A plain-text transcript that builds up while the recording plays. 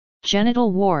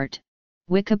Genital wart,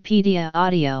 Wikipedia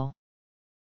audio.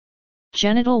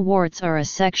 Genital warts are a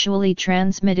sexually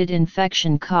transmitted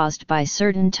infection caused by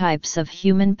certain types of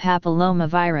human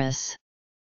papillomavirus.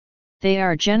 They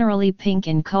are generally pink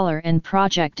in color and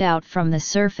project out from the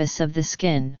surface of the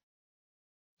skin.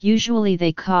 Usually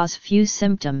they cause few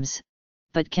symptoms,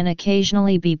 but can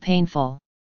occasionally be painful.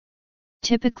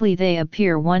 Typically they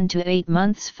appear 1 to 8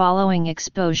 months following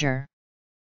exposure.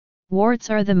 Warts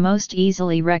are the most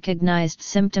easily recognized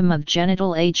symptom of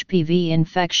genital HPV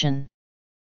infection.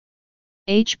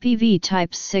 HPV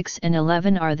types 6 and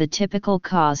 11 are the typical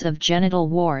cause of genital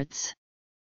warts.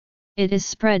 It is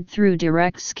spread through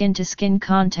direct skin-to-skin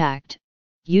contact,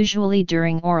 usually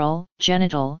during oral,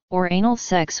 genital, or anal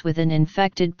sex with an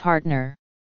infected partner.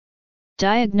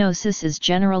 Diagnosis is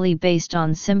generally based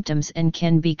on symptoms and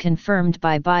can be confirmed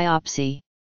by biopsy.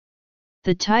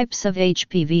 The types of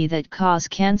HPV that cause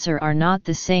cancer are not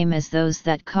the same as those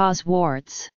that cause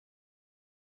warts.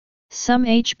 Some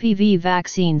HPV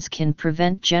vaccines can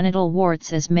prevent genital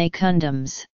warts as may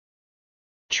condoms.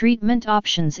 Treatment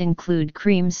options include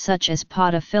creams such as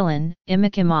podophyllin,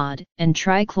 imiquimod, and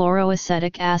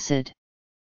trichloroacetic acid.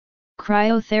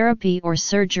 Cryotherapy or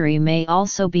surgery may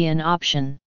also be an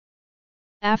option.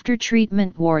 After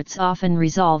treatment, warts often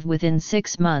resolve within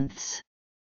 6 months.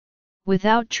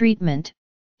 Without treatment,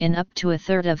 in up to a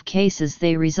third of cases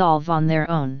they resolve on their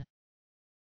own.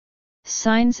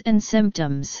 Signs and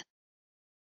symptoms.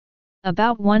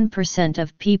 About 1%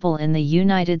 of people in the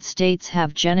United States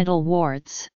have genital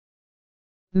warts.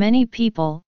 Many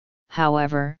people,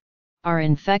 however, are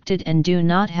infected and do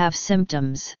not have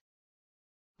symptoms.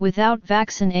 Without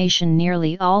vaccination,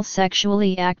 nearly all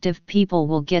sexually active people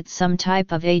will get some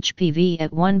type of HPV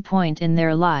at one point in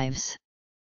their lives.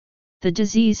 The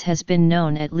disease has been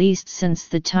known at least since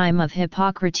the time of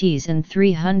Hippocrates in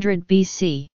 300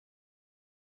 BC.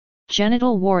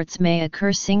 Genital warts may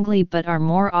occur singly but are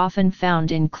more often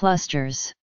found in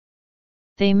clusters.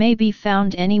 They may be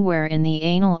found anywhere in the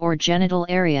anal or genital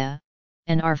area,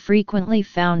 and are frequently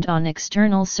found on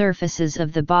external surfaces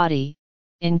of the body,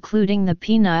 including the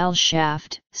penile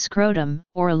shaft, scrotum,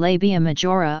 or labia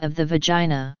majora of the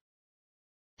vagina.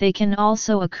 They can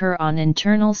also occur on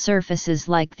internal surfaces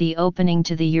like the opening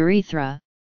to the urethra,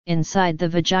 inside the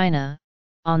vagina,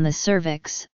 on the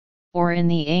cervix, or in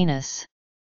the anus.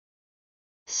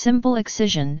 Simple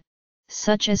excision,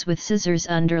 such as with scissors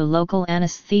under local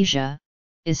anesthesia,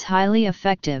 is highly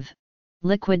effective.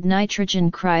 Liquid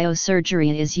nitrogen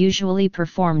cryosurgery is usually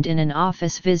performed in an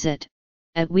office visit,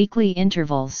 at weekly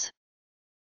intervals.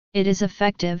 It is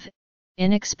effective,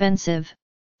 inexpensive,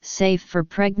 safe for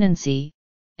pregnancy,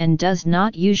 and does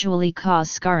not usually cause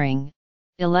scarring.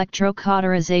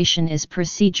 Electrocauterization is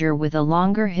procedure with a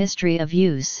longer history of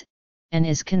use, and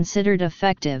is considered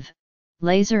effective.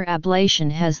 Laser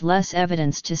ablation has less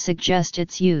evidence to suggest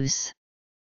its use.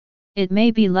 It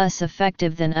may be less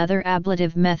effective than other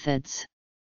ablative methods.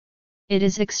 It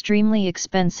is extremely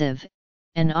expensive,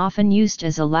 and often used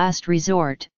as a last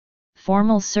resort.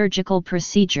 Formal surgical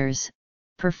procedures,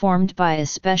 performed by a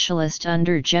specialist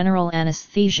under general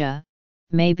anesthesia,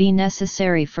 may be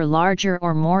necessary for larger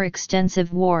or more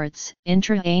extensive warts,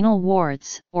 intraanal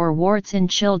warts, or warts in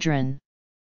children.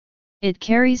 It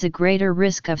carries a greater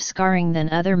risk of scarring than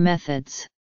other methods.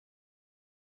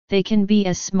 They can be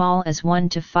as small as 1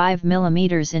 to 5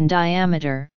 mm in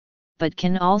diameter, but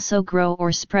can also grow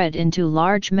or spread into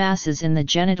large masses in the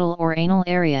genital or anal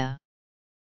area.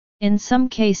 In some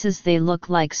cases they look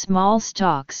like small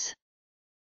stalks.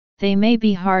 They may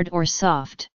be hard or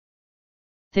soft.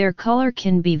 Their color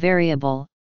can be variable,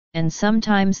 and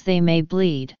sometimes they may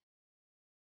bleed.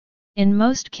 In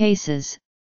most cases,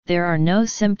 there are no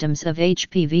symptoms of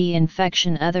HPV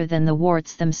infection other than the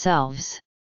warts themselves.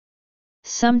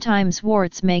 Sometimes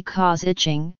warts may cause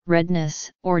itching, redness,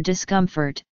 or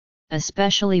discomfort,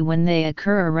 especially when they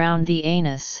occur around the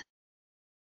anus.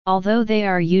 Although they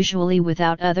are usually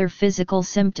without other physical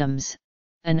symptoms,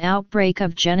 an outbreak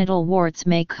of genital warts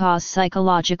may cause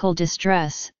psychological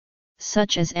distress,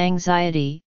 such as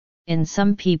anxiety, in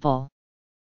some people.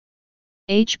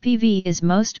 HPV is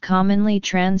most commonly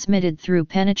transmitted through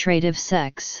penetrative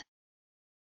sex.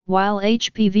 While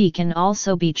HPV can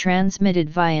also be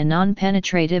transmitted via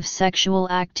non-penetrative sexual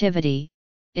activity,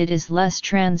 it is less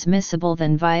transmissible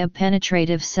than via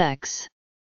penetrative sex.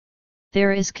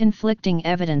 There is conflicting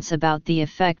evidence about the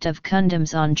effect of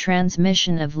condoms on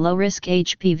transmission of low-risk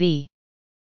HPV.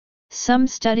 Some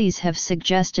studies have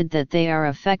suggested that they are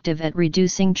effective at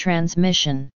reducing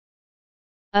transmission.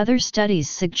 Other studies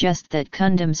suggest that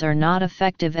condoms are not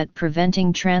effective at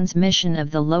preventing transmission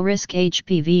of the low-risk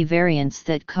HPV variants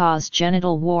that cause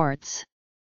genital warts.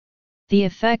 The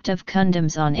effect of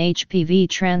condoms on HPV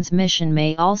transmission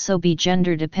may also be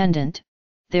gender dependent.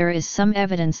 There is some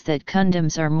evidence that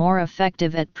condoms are more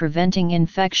effective at preventing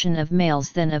infection of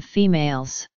males than of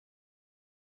females.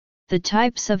 The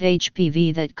types of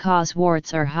HPV that cause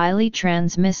warts are highly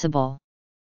transmissible.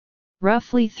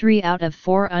 Roughly 3 out of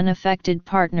 4 unaffected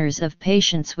partners of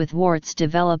patients with warts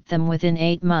develop them within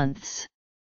 8 months.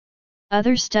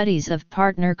 Other studies of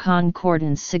partner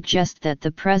concordance suggest that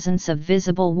the presence of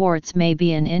visible warts may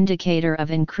be an indicator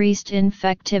of increased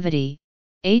infectivity.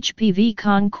 HPV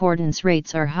concordance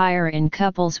rates are higher in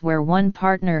couples where one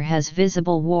partner has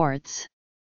visible warts.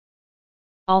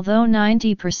 Although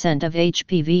 90% of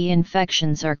HPV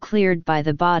infections are cleared by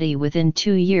the body within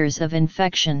 2 years of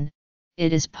infection,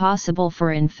 it is possible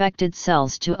for infected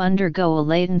cells to undergo a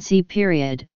latency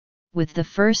period, with the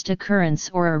first occurrence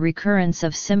or a recurrence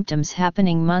of symptoms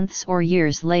happening months or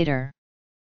years later.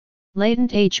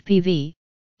 Latent HPV,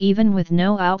 even with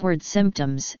no outward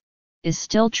symptoms, is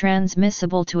still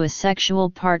transmissible to a sexual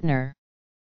partner.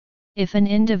 If an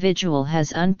individual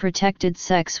has unprotected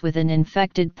sex with an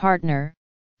infected partner,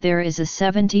 there is a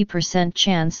 70%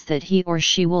 chance that he or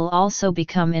she will also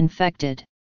become infected.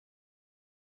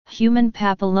 Human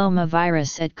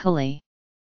papillomavirus et coli.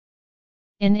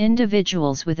 In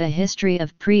individuals with a history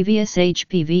of previous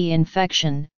HPV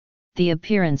infection, the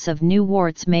appearance of new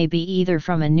warts may be either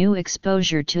from a new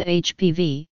exposure to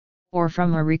HPV, or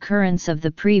from a recurrence of the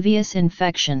previous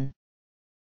infection.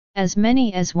 As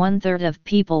many as 1/3 of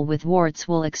people with warts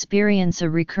will experience a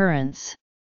recurrence.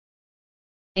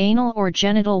 Anal or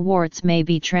genital warts may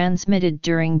be transmitted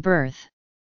during birth.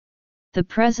 The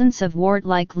presence of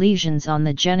wart-like lesions on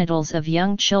the genitals of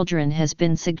young children has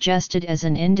been suggested as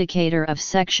an indicator of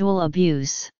sexual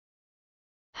abuse.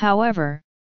 However,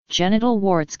 genital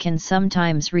warts can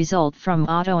sometimes result from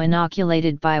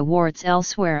auto-inoculated by warts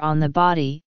elsewhere on the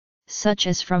body, such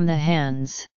as from the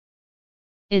hands.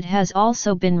 It has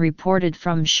also been reported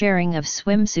from sharing of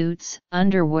swimsuits,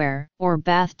 underwear, or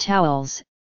bath towels,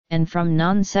 and from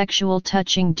non-sexual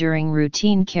touching during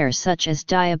routine care such as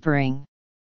diapering.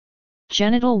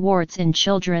 Genital warts in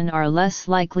children are less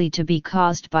likely to be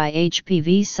caused by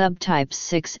HPV subtypes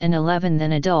 6 and 11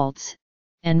 than adults,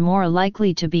 and more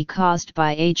likely to be caused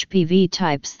by HPV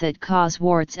types that cause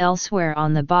warts elsewhere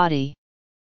on the body.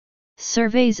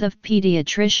 Surveys of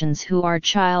pediatricians who are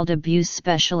child abuse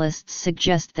specialists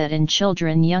suggest that in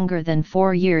children younger than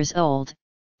 4 years old,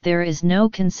 there is no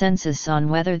consensus on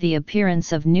whether the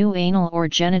appearance of new anal or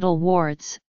genital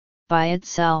warts, by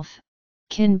itself,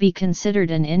 can be considered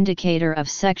an indicator of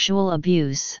sexual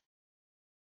abuse.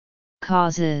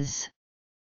 Causes.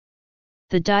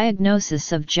 The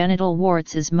diagnosis of genital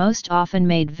warts is most often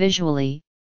made visually,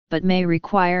 but may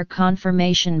require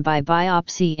confirmation by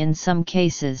biopsy in some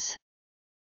cases.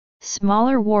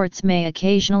 Smaller warts may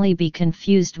occasionally be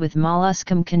confused with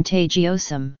molluscum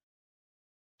contagiosum.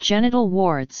 Genital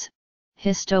warts,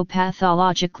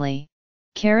 histopathologically,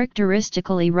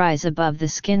 characteristically rise above the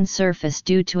skin surface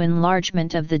due to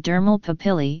enlargement of the dermal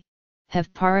papillae,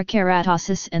 have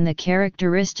parakeratosis and the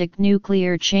characteristic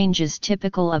nuclear changes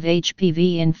typical of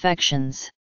HPV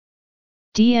infections.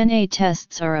 DNA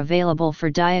tests are available for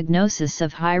diagnosis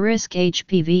of high-risk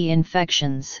HPV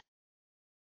infections.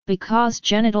 Because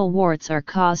genital warts are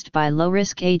caused by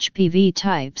low-risk HPV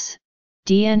types,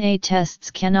 DNA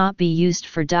tests cannot be used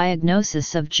for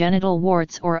diagnosis of genital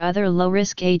warts or other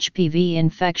low-risk HPV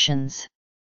infections.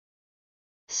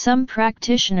 Some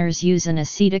practitioners use an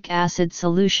acetic acid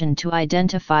solution to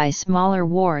identify smaller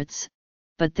warts,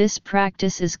 but this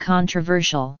practice is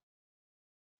controversial.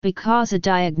 Because a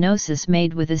diagnosis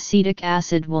made with acetic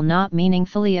acid will not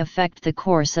meaningfully affect the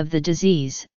course of the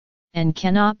disease, and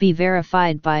cannot be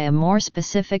verified by a more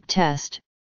specific test,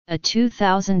 a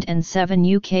 2007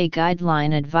 UK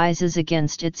guideline advises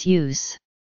against its use.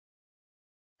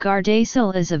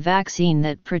 Gardasil is a vaccine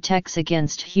that protects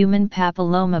against human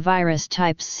papillomavirus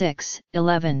types 6,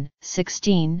 11,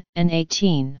 16, and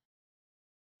 18.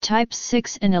 Types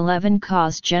 6 and 11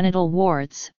 cause genital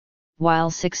warts, while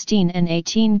 16 and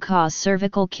 18 cause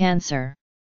cervical cancer.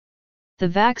 The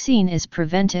vaccine is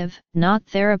preventive, not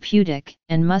therapeutic,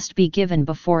 and must be given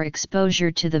before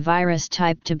exposure to the virus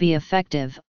type to be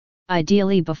effective,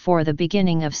 ideally before the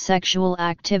beginning of sexual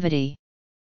activity.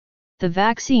 The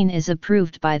vaccine is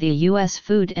approved by the U.S.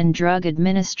 Food and Drug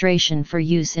Administration for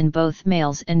use in both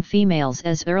males and females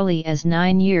as early as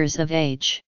 9 years of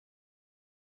age.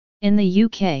 In the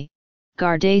UK,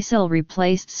 Gardasil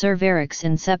replaced Cervarix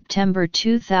in September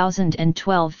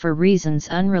 2012 for reasons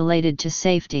unrelated to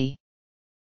safety.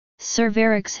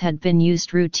 Cervarix had been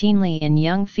used routinely in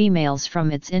young females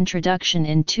from its introduction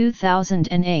in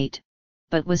 2008,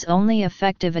 but was only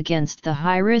effective against the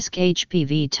high-risk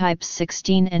HPV types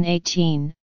 16 and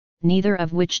 18, neither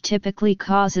of which typically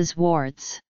causes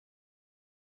warts.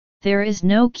 There is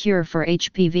no cure for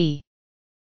HPV.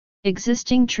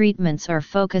 Existing treatments are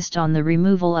focused on the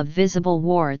removal of visible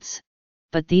warts,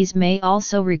 but these may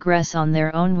also regress on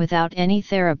their own without any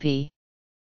therapy.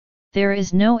 There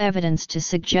is no evidence to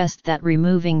suggest that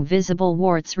removing visible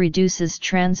warts reduces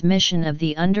transmission of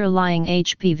the underlying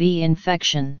HPV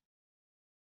infection.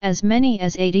 As many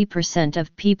as 80%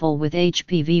 of people with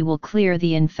HPV will clear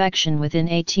the infection within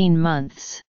 18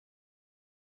 months.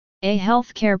 A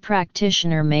healthcare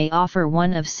practitioner may offer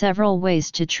one of several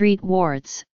ways to treat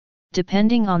warts,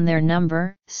 depending on their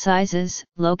number, sizes,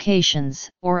 locations,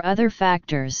 or other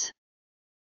factors.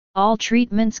 All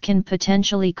treatments can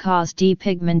potentially cause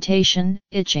depigmentation,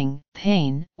 itching,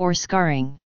 pain, or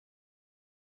scarring.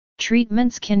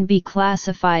 Treatments can be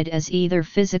classified as either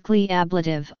physically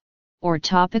ablative or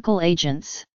topical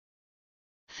agents.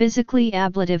 Physically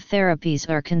ablative therapies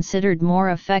are considered more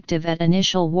effective at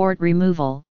initial wart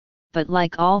removal, but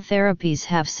like all therapies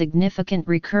have significant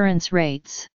recurrence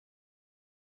rates.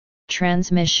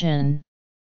 Transmission,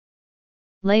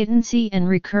 latency and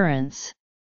recurrence.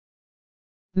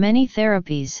 Many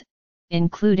therapies,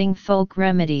 including folk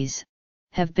remedies,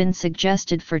 have been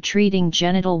suggested for treating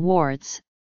genital warts,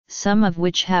 some of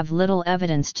which have little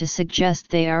evidence to suggest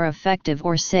they are effective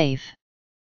or safe.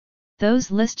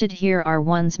 Those listed here are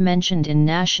ones mentioned in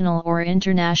national or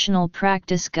international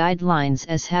practice guidelines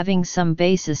as having some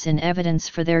basis in evidence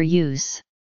for their use.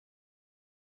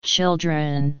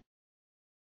 Children.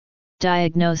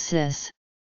 Diagnosis.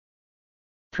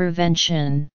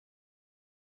 Prevention.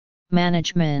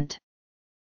 Management.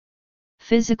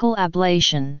 Physical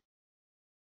ablation.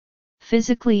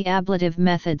 Physically ablative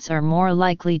methods are more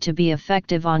likely to be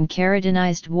effective on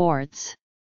keratinized warts.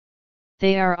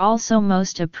 They are also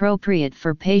most appropriate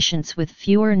for patients with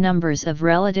fewer numbers of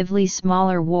relatively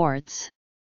smaller warts.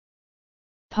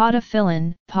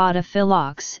 Podophyllin,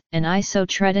 podophylox, and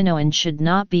isotretinoin should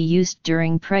not be used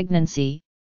during pregnancy,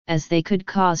 as they could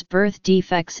cause birth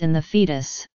defects in the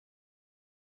fetus.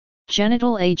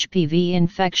 Genital HPV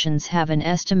infections have an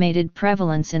estimated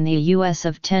prevalence in the U.S.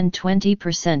 of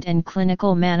 10–20% and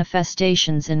clinical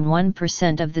manifestations in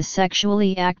 1% of the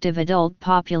sexually active adult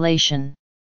population.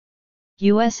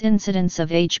 U.S. incidence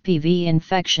of HPV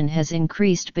infection has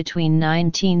increased between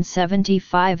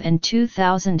 1975 and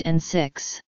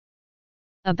 2006.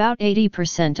 About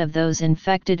 80% of those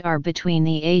infected are between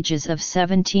the ages of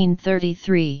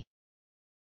 17–33.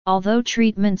 Although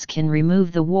treatments can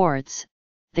remove the warts,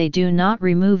 they do not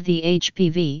remove the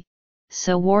HPV,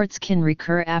 so warts can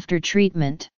recur after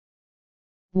treatment.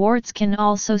 Warts can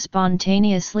also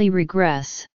spontaneously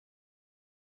regress.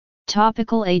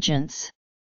 Topical agents.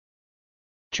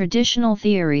 Traditional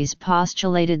theories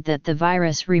postulated that the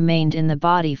virus remained in the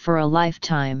body for a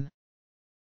lifetime.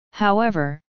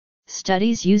 However,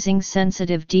 studies using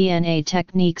sensitive DNA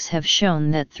techniques have shown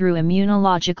that through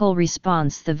immunological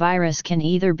response the virus can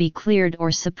either be cleared or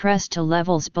suppressed to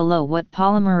levels below what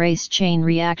polymerase chain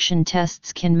reaction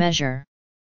tests can measure.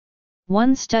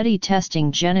 One study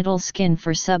testing genital skin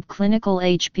for subclinical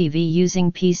HPV using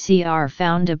PCR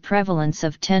found a prevalence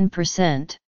of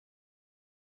 10%.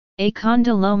 A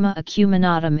condyloma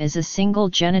acuminatum is a single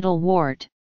genital wart,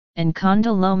 and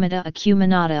condylomata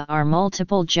acuminata are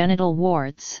multiple genital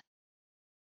warts.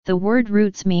 The word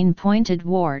roots mean pointed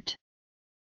wart.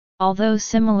 Although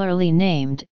similarly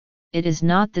named, it is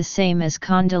not the same as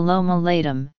condyloma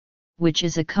latum, which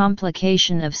is a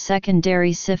complication of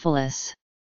secondary syphilis.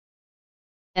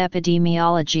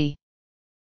 Epidemiology.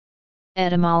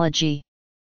 Etymology.